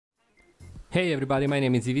Hey everybody, my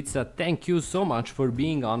name is Ivica. Thank you so much for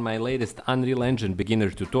being on my latest Unreal Engine beginner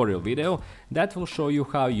tutorial video that will show you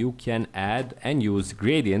how you can add and use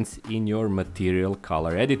gradients in your material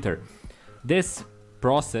color editor. This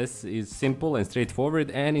process is simple and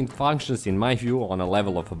straightforward, and it functions in my view on a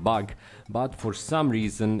level of a bug, but for some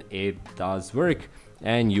reason it does work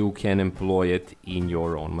and you can employ it in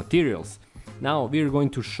your own materials. Now I'm going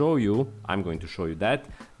to show you that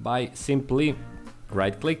by simply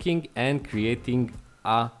right-clicking and creating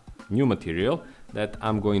a new material that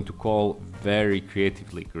I'm going to call very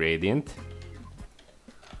creatively gradient,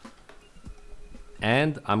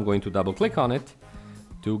 and I'm going to double-click on it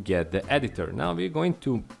to get the editor. Now we're going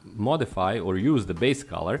to modify or use the base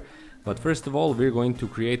color, but first of all we're going to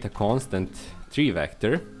create a constant 3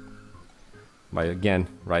 vector by again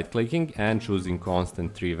right-clicking and choosing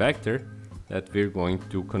constant 3 vector that we're going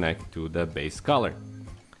to connect to the base color.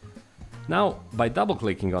 Now, by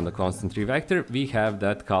double-clicking on the constant 3 vector, we have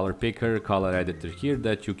that color picker, color editor here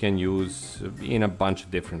that you can use in a bunch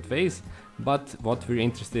of different ways, but what we're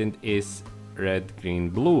interested in is red,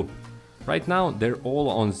 green, blue. Right now, they're all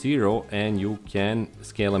on 0 and you can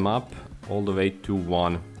scale them up all the way to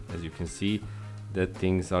 1. As you can see, that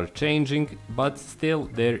things are changing, but still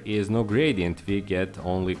there is no gradient. We get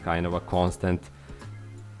only kind of a constant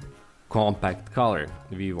compact color.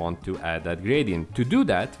 We want to add that gradient. To do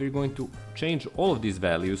that, we're going to change all of these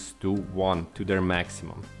values to 1, to their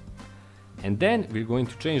maximum. And then we're going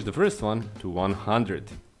to change the first one to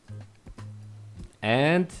 100.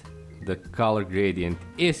 And the color gradient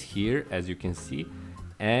is here, as you can see,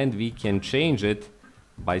 and we can change it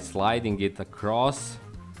by sliding it across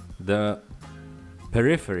the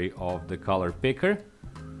periphery of the color picker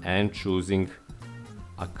and choosing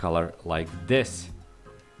a color like this.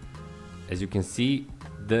 As you can see,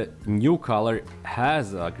 the new color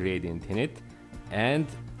has a gradient in it, and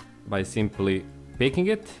by simply picking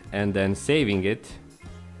it and then saving it,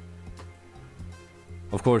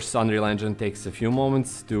 of course Unreal Engine takes a few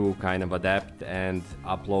moments to kind of adapt and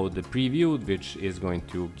upload the preview, which is going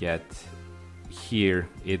to get here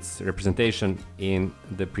its representation in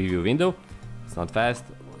the preview window. It's not fast,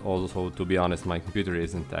 also to be honest my computer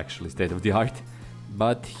isn't actually state of the art.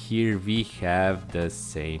 But here we have the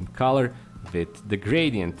same color with the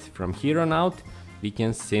gradient. From here on out we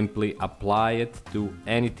can simply apply it to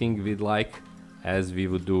anything we'd like, as we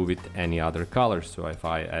would do with any other color. So if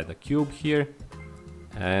I add a cube here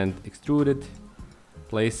and extrude it,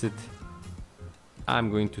 place it, I'm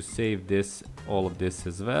going to save this, all of this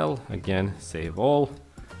as well, again save all,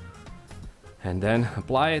 and then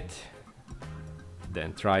apply it,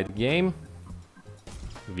 then try the game.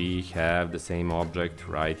 We have the same object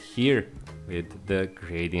right here with the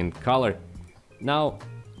gradient color. Now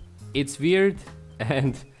it's weird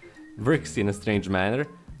and works in a strange manner,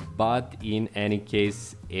 but in any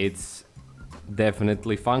case it's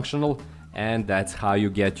definitely functional, and that's how you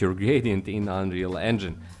get your gradient in Unreal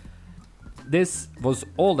Engine. This was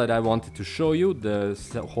all that I wanted to show you. The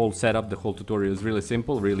whole setup, the whole tutorial is really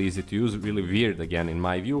simple, really easy to use, really weird again in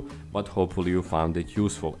my view, but hopefully you found it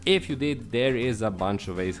useful. If you did, there is a bunch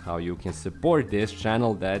of ways how you can support this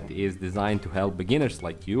channel that is designed to help beginners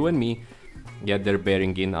like you and me get their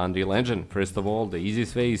bearing in Unreal Engine. First of all, the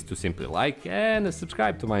easiest way is to simply like and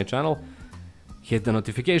subscribe to my channel, hit the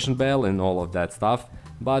notification bell and all of that stuff,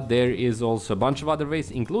 but there is also a bunch of other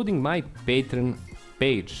ways, including my Patreon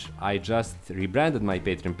page. I just rebranded my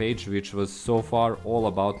Patreon page, which was so far all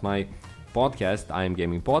about my podcast, I Am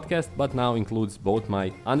Gaming Podcast, but now includes both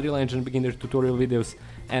my Unreal Engine beginner tutorial videos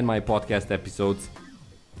and my podcast episodes.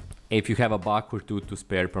 If you have a buck or two to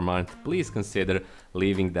spare per month, please consider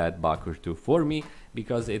leaving that buck or two for me,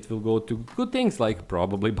 because it will go to good things like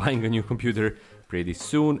probably buying a new computer pretty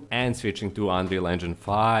soon and switching to Unreal Engine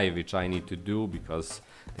 5, which I need to do because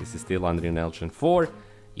this is still Unreal Engine 4.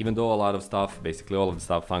 Even though a lot of stuff, basically all of the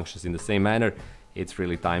stuff functions in the same manner, it's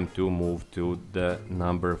really time to move to the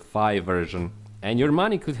number 5 version. And your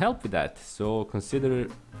money could help with that, so consider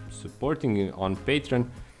supporting on Patreon.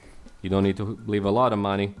 You don't need to leave a lot of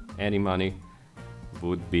money, any money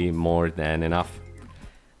would be more than enough.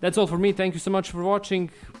 That's all for me, thank you so much for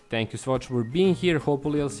watching, thank you so much for being here,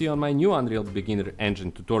 hopefully I'll see you on my new Unreal Beginner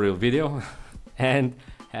Engine tutorial video. And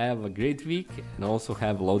have a great week and also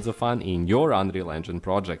have loads of fun in your Unreal Engine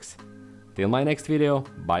projects. Till my next video,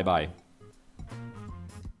 bye bye.